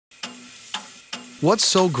What's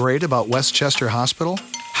so great about Westchester Hospital?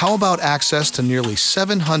 How about access to nearly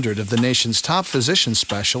 700 of the nation's top physician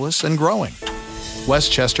specialists and growing?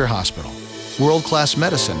 Westchester Hospital. World-class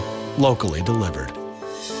medicine, locally delivered.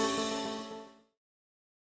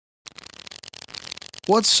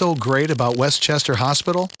 What's so great about Westchester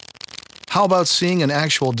Hospital? How about seeing an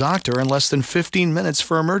actual doctor in less than 15 minutes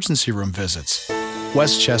for emergency room visits?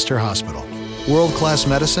 Westchester Hospital. World-class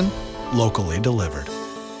medicine, locally delivered.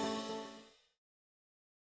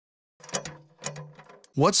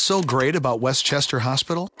 What's so great about Westchester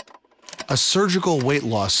Hospital? A surgical weight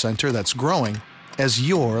loss center that's growing as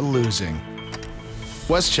you're losing.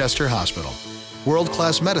 Westchester Hospital.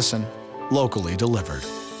 World-class medicine, locally delivered.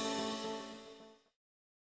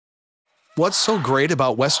 What's so great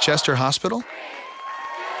about Westchester Hospital?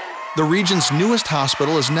 The region's newest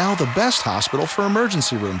hospital is now the best hospital for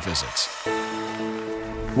emergency room visits.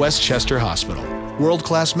 Westchester Hospital.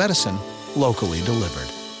 World-class medicine, locally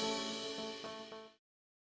delivered.